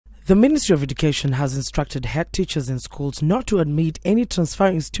The Ministry of Education has instructed head teachers in schools not to admit any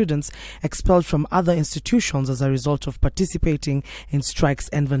transferring students expelled from other institutions as a result of participating in strikes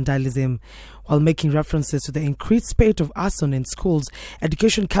and vandalism. While making references to the increased spate of arson in schools,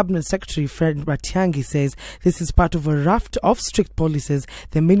 Education Cabinet Secretary Matiang'i says this is part of a raft of strict policies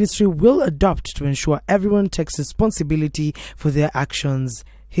the ministry will adopt to ensure everyone takes responsibility for their actions.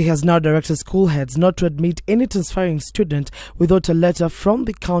 He has now directed school heads not to admit any transferring student without a letter from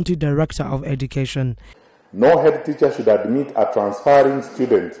the County Director of Education. No head teacher should admit a transferring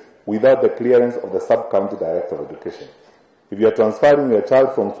student without the clearance of the Sub-County Director of Education. If you are transferring your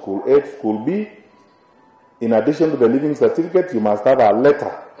child from School A to School B, in addition to the leaving certificate, you must have a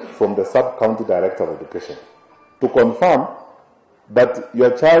letter from the Sub-County Director of Education to confirm that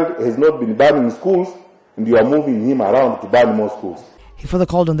your child has not been banned in schools and you are moving him around to ban more schools. He further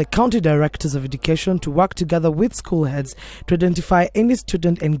called on the county directors of education to work together with school heads to identify any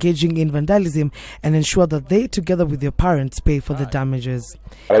student engaging in vandalism and ensure that they, together with their parents, pay for the damages.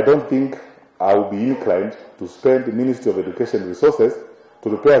 I don't think I will be inclined to spend the Ministry of Education resources to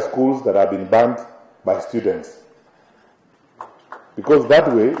repair schools that have been banned by students, because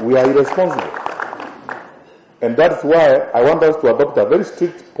that way we are irresponsible. And that's why I want us to adopt a very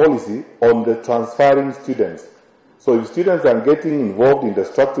strict policy on the transferring students. So if students are getting involved in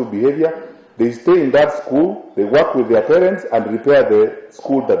destructive behavior, they stay in that school, they work with their parents and repair the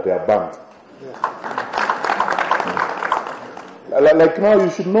school that they are banned. Yeah. Like now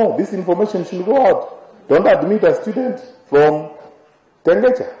you should know, this information should go out. Don't admit a student from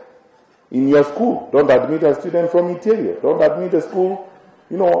Tengecha in your school. Don't admit a student from Interior. Don't admit a school,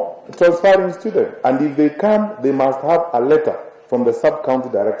 transferring student. And if they come, they must have a letter from the Sub-County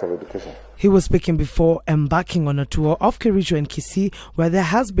Director of Education. He was speaking before embarking on a tour of Kericho and Kisii, where there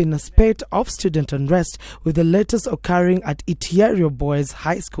has been a spate of student unrest, with the latest occurring at Itiario Boys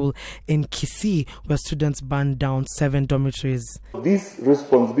High School in Kisii, where students burned down 7 dormitories. This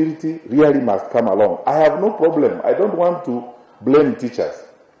responsibility really must come along. I have no problem. I don't want to blame teachers,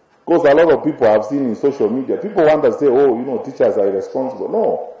 because a lot of people I've seen in social media, people want to say, teachers are irresponsible.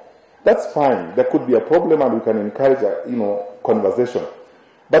 No, that's fine. There could be a problem and we can encourage a, conversation.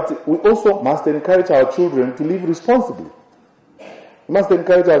 But we also must encourage our children to live responsibly. We must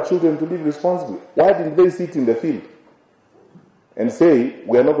encourage our children to live responsibly. Why didn't they sit in the field and say,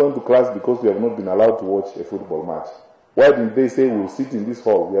 we are not going to class because we have not been allowed to watch a football match? Why didn't they say, we'll sit in this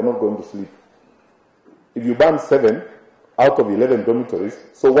hall, we are not going to sleep? If you ban 7 out of 11 dormitories,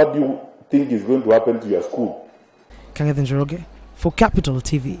 so what do you think is going to happen to your school? Kangethin Njoroge for Capital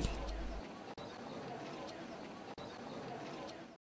TV.